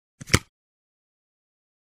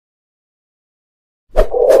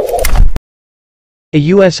A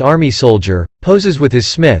U.S. Army soldier, poses with his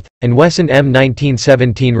Smith and Wesson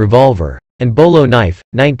M1917 revolver and bolo knife,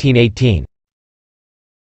 1918.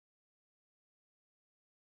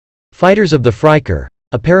 Fighters of the Freikor,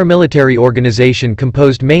 a paramilitary organization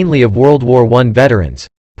composed mainly of World War I veterans,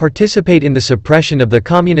 participate in the suppression of the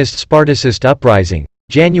Communist Spartacist uprising,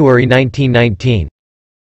 January 1919.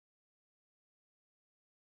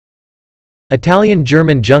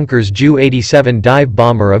 Italian-German Junkers Ju-87 dive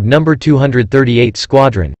bomber of No. 238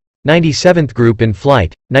 Squadron, 97th Group in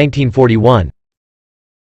flight, 1941.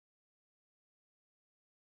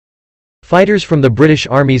 Fighters from the British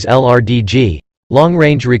Army's LRDG,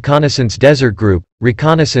 Long-Range Reconnaissance Desert Group,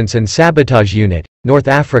 Reconnaissance and Sabotage Unit, North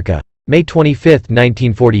Africa, May 25,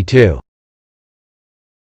 1942.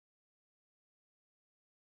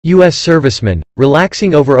 U.S. servicemen,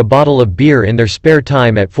 relaxing over a bottle of beer in their spare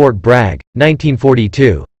time at Fort Bragg,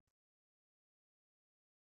 1942.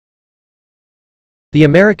 The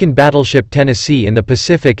American battleship Tennessee in the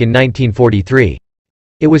Pacific in 1943.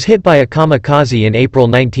 It was hit by a kamikaze in April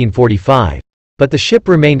 1945, but the ship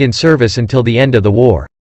remained in service until the end of the war.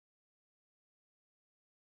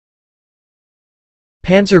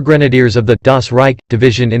 Panzergrenadiers of the Das Reich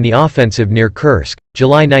division in the offensive near Kursk,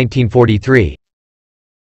 July 1943.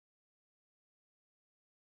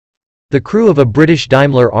 The crew of a British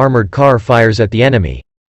Daimler armoured car fires at the enemy.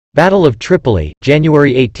 Battle of Tripoli,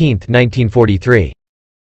 January 18, 1943.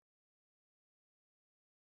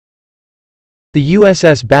 The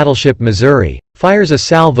USS Battleship Missouri fires a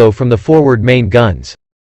salvo from the forward main guns.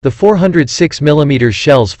 The 406 mm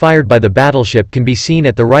shells fired by the battleship can be seen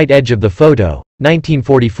at the right edge of the photo,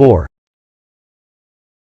 1944.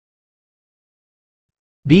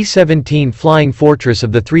 B-17 Flying Fortress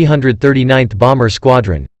of the 339th Bomber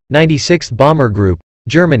Squadron, 96th Bomber Group,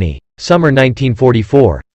 Germany, summer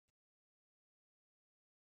 1944.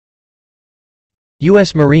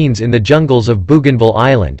 U.S. Marines in the jungles of Bougainville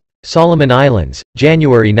Island, Solomon Islands,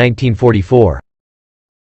 January 1944.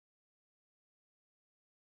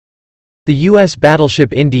 The U.S.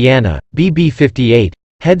 battleship Indiana, BB-58,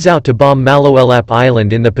 heads out to bomb Maloelap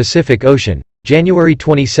Island in the Pacific Ocean, January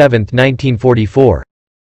 27, 1944.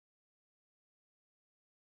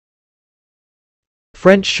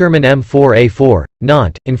 French Sherman M4A4,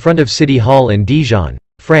 Nantes, in front of City Hall in Dijon,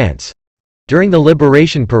 France. During the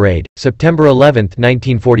Liberation Parade, September 11,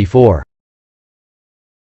 1944.